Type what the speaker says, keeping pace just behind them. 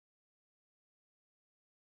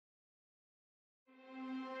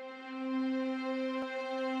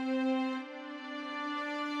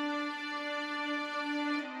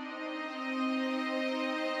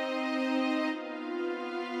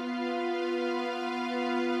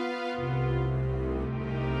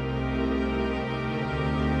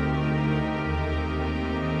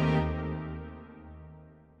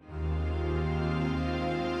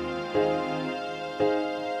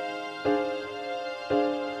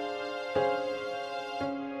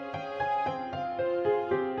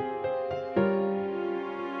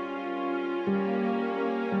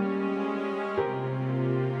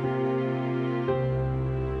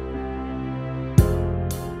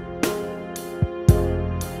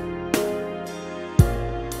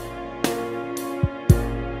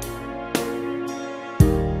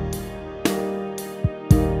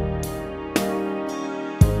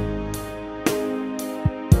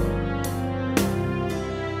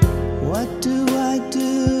What do I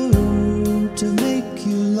do to make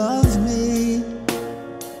you love me?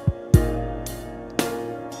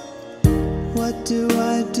 What do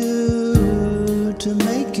I do to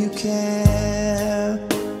make you care?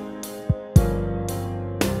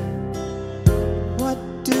 What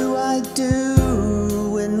do I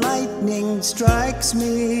do when lightning strikes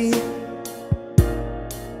me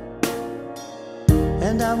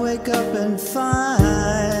and I wake up and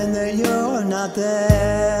find that you're not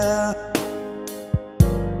there?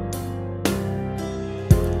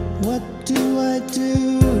 What do I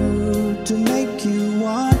do to make you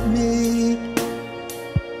want me?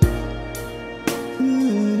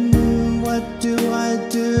 What do I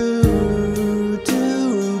do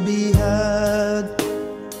to be heard?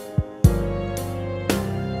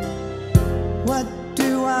 What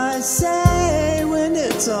do I say when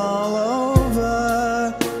it's all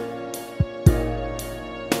over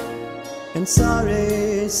and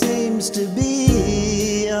sorry seems to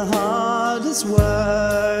be a hardest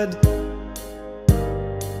word?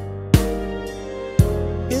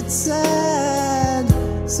 It's sad,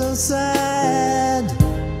 so sad.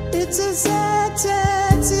 It's a sad,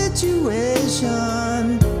 sad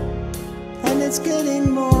situation, and it's getting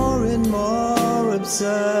more and more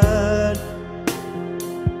absurd.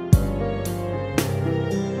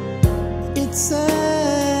 It's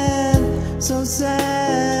sad, so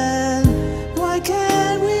sad. Why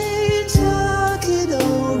can't we talk it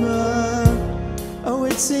over? Oh,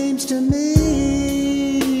 it seems to me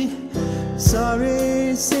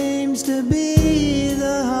sorry seems to be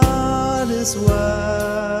the hardest word.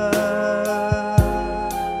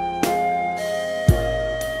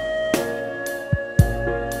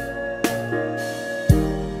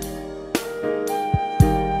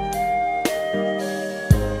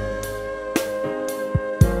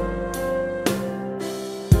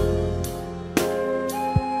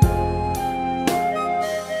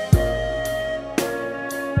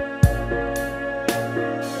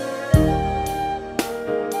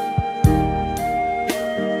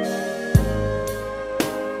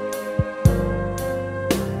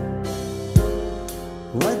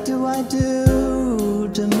 What do I do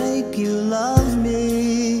to make you love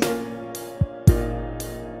me?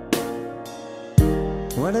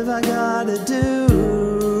 What have I gotta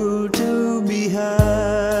do to be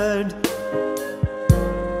heard?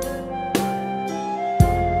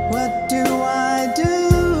 What do I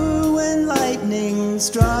do when lightning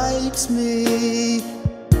strikes me?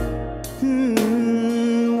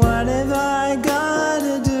 What have I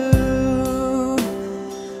gotta do?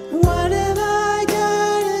 What have I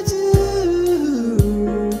gotta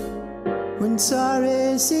do when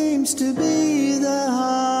sorry seems to be the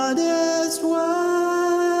hardest word?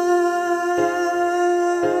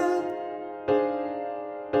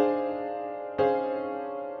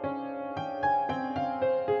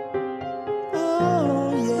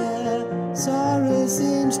 Oh yeah, sorry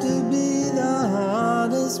seems to be the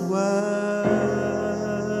hardest word.